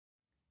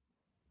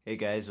Hey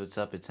guys, what's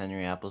up? It's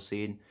Henry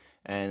Appleseed,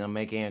 and I'm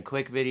making a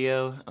quick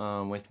video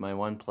with my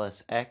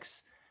OnePlus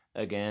X.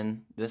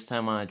 Again, this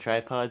time on a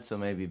tripod, so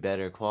maybe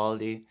better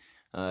quality.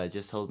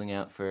 Just holding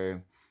out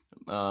for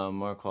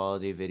more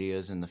quality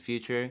videos in the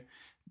future.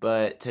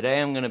 But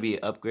today I'm going to be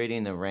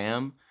upgrading the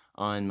RAM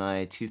on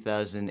my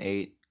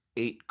 2008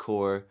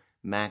 8-core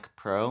Mac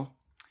Pro,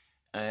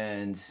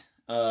 and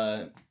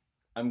uh,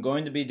 I'm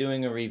going to be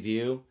doing a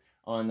review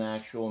on the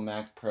actual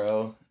Mac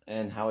Pro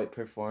and how it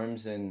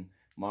performs in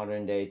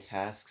modern day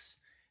tasks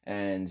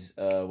and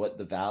what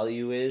the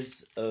value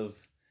is of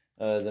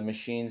the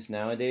machines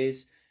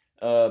nowadays.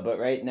 But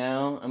right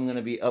now, I'm going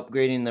to be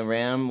upgrading the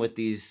RAM with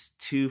these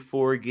two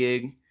 4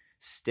 gig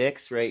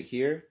sticks right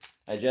here.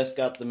 I just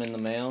got them in the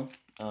mail.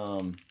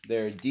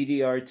 They're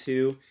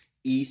DDR2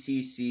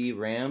 ECC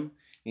RAM.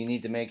 You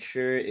need to make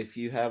sure if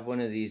you have one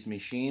of these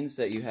machines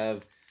that you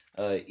have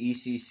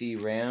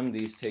ECC RAM.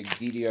 These take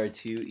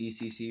DDR2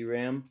 ECC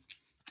RAM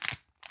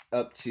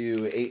up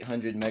to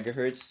 800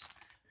 megahertz.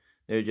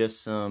 They're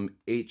just some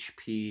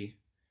HP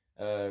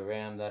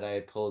RAM that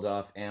I pulled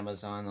off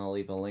Amazon. I'll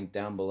leave a link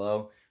down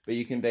below. But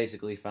you can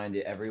basically find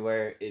it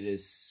everywhere. It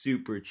is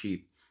super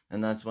cheap.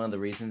 And that's one of the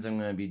reasons I'm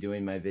going to be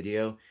doing my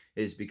video,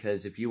 is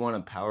because if you want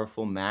a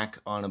powerful Mac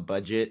on a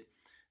budget,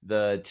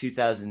 the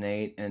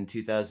 2008 and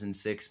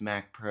 2006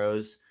 Mac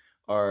Pros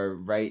are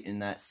right in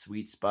that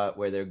sweet spot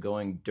where they're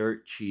going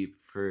dirt cheap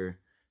for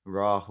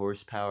raw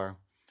horsepower.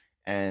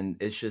 And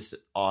it's just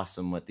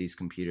awesome what these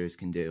computers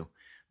can do.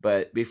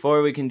 But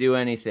before we can do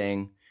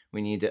anything,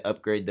 we need to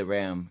upgrade the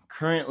RAM.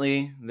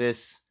 Currently,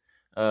 this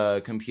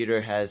computer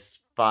has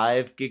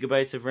 5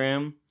 gigabytes of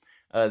RAM.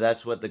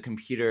 That's what the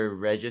computer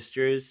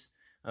registers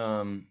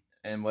and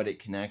what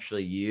it can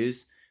actually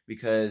use,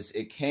 because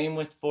it came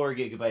with 4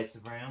 gigabytes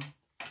of RAM,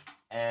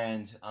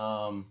 and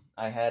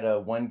I had a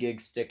 1 gig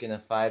stick and a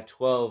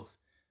 512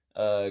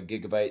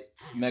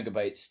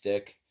 megabyte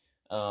stick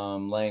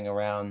laying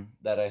around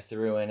that I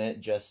threw in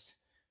it just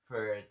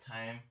for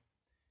time.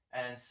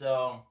 And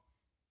so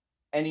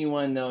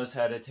anyone knows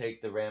how to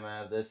take the RAM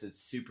out of this. It's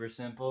super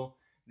simple.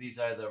 These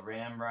are the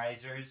RAM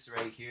risers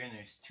right here, and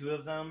there's 2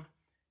 of them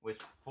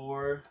with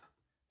 4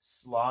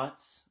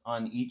 slots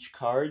on each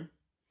card.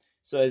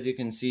 So as you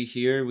can see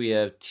here, we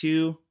have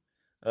 2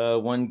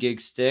 1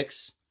 gig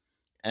sticks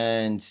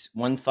and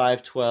one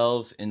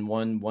 512 and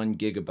one 1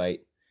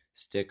 gigabyte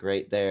stick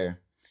right there.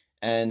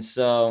 And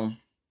so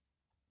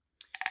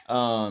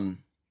you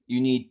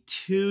need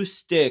 2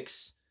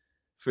 sticks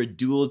for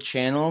dual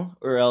channel,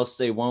 or else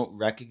they won't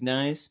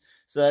recognize.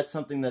 So that's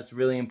something that's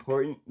really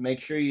important. Make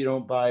sure you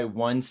don't buy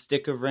 1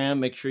 stick of RAM.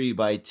 Make sure you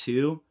buy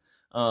 2,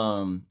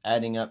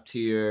 adding up to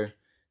your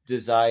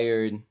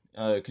desired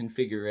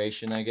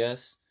configuration, I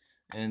guess.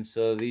 And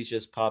so these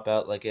just pop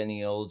out like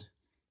any old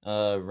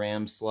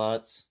RAM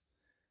slots.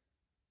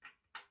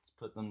 Let's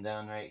put them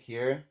down right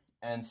here.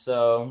 And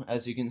so,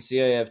 as you can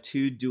see, I have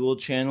 2 dual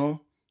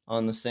channel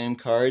on the same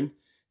card.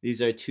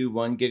 These are 2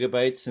 1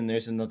 gigabytes, and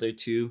there's another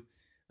 2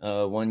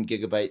 1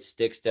 gigabyte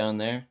sticks down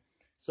there.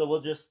 So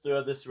we'll just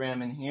throw this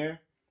RAM in here.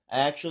 I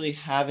actually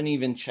haven't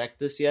even checked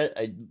this yet.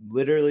 I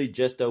literally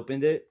just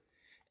opened it.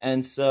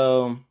 And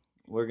so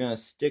we're going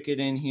to stick it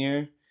in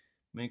here.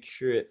 Make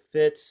sure it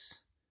fits.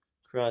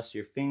 Cross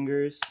your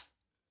fingers.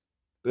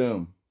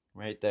 Boom.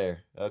 Right there.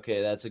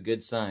 Okay, that's a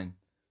good sign.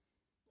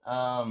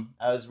 I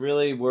was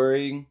really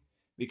worrying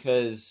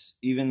because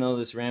even though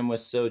this RAM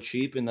was so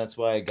cheap, and that's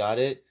why I got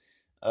it,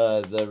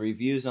 the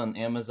reviews on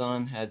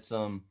Amazon had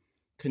some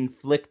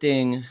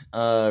conflicting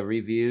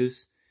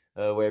reviews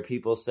where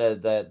people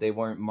said that they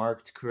weren't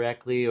marked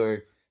correctly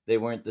or they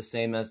weren't the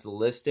same as the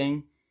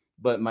listing.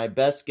 But my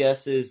best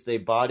guess is they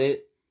bought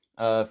it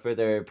for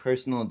their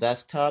personal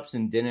desktops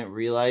and didn't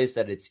realize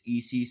that it's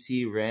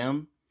ECC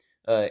RAM,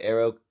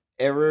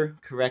 error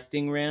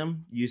correcting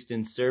RAM used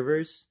in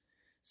servers.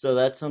 So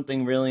that's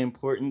something really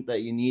important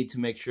that you need to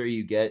make sure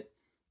you get,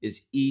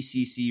 is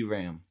ECC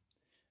RAM.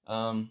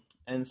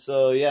 And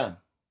so yeah,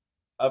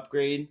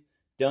 upgrade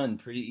done,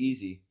 pretty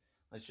easy.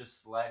 Let's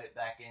just slide it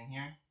back in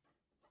here.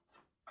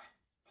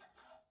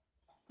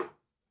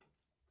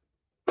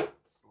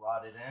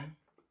 Slot it in.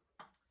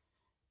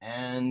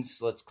 And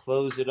let's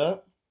close it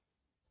up.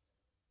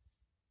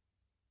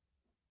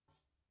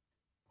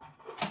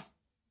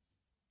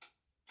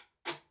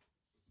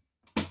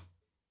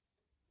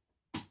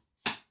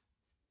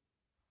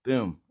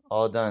 Boom,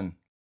 all done.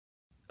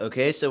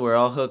 Okay, so we're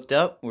all hooked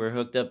up. We're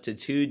hooked up to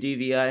 2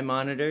 DVI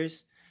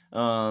monitors.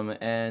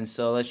 And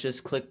so let's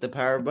just click the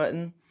power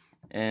button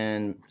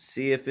and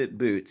see if it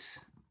boots.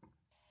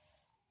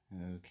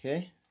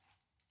 Okay.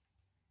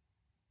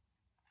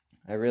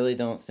 I really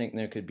don't think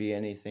there could be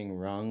anything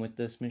wrong with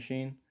this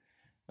machine.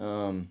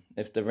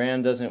 If the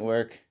RAM doesn't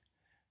work,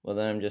 well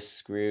then I'm just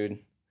screwed.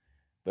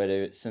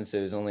 But since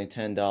it was only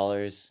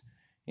 $10,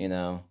 you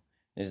know,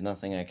 there's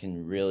nothing I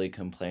can really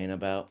complain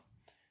about.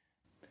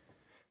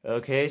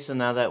 Okay, so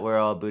now that we're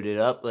all booted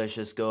up, let's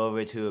just go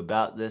over to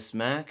About This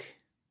Mac.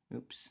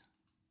 Oops.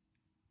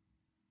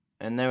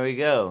 And there we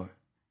go.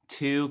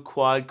 2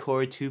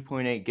 quad-core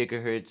 2.8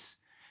 gigahertz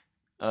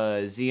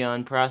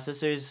Xeon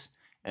processors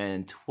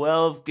and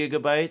 12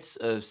 gigabytes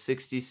of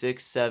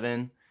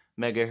 66.7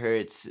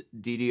 megahertz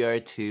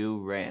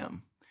DDR2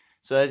 RAM.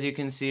 So as you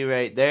can see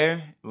right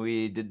there,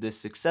 we did this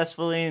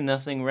successfully,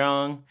 nothing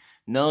wrong,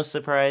 no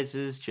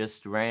surprises,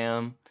 just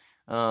RAM.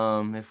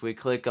 If we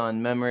click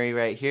on memory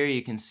right here,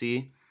 you can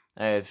see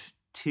I have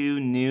two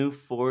new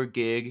 4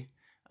 gig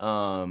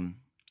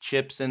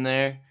chips in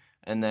there,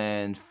 and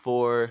then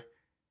four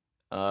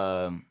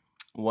 1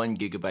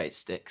 gigabyte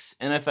sticks.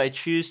 And if I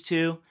choose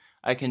to,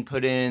 I can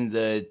put in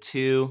the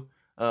two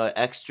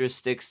extra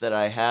sticks that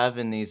I have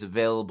in these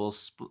available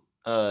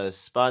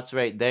spots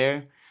right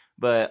there.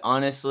 But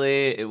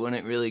honestly, it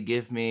wouldn't really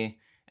give me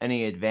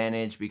any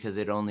advantage because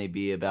it'd only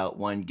be about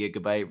 1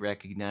 gigabyte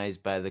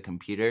recognized by the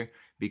computer,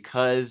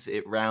 because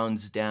it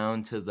rounds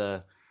down to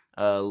the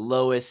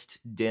lowest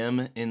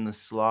DIMM in the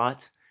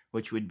slot,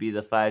 which would be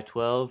the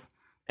 512.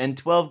 And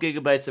 12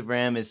 gigabytes of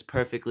RAM is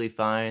perfectly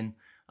fine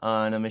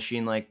on a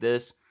machine like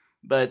this.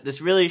 But this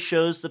really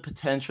shows the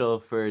potential.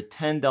 For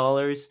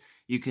 $10,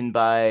 you can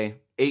buy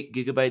 8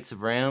 gigabytes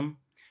of RAM,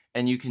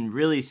 and you can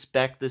really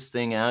spec this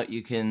thing out.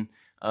 You can,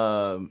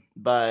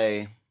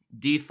 by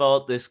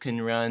default, this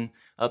can run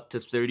up to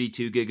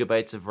 32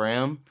 gigabytes of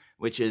RAM,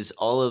 which is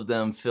all of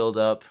them filled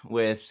up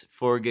with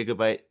 4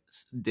 gigabyte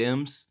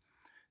DIMMs.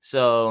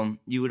 So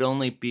you would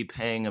only be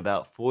paying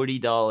about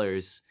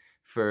 $40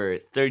 for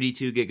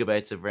 32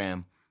 gigabytes of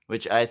RAM,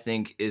 which I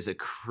think is a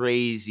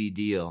crazy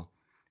deal.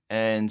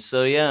 And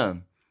so yeah,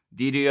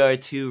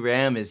 DDR2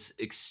 RAM is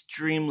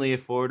extremely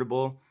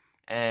affordable,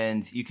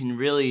 and you can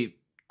really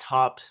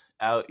top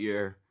out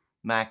your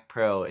Mac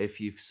Pro if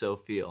you so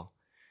feel.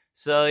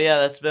 So yeah,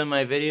 that's been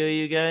my video,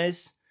 you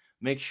guys.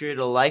 Make sure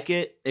to like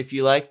it if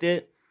you liked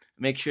it.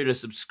 Make sure to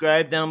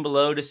subscribe down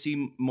below to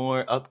see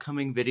more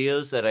upcoming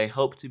videos that I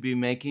hope to be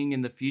making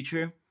in the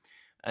future.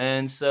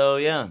 And so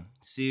yeah,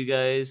 see you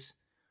guys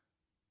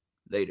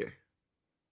later.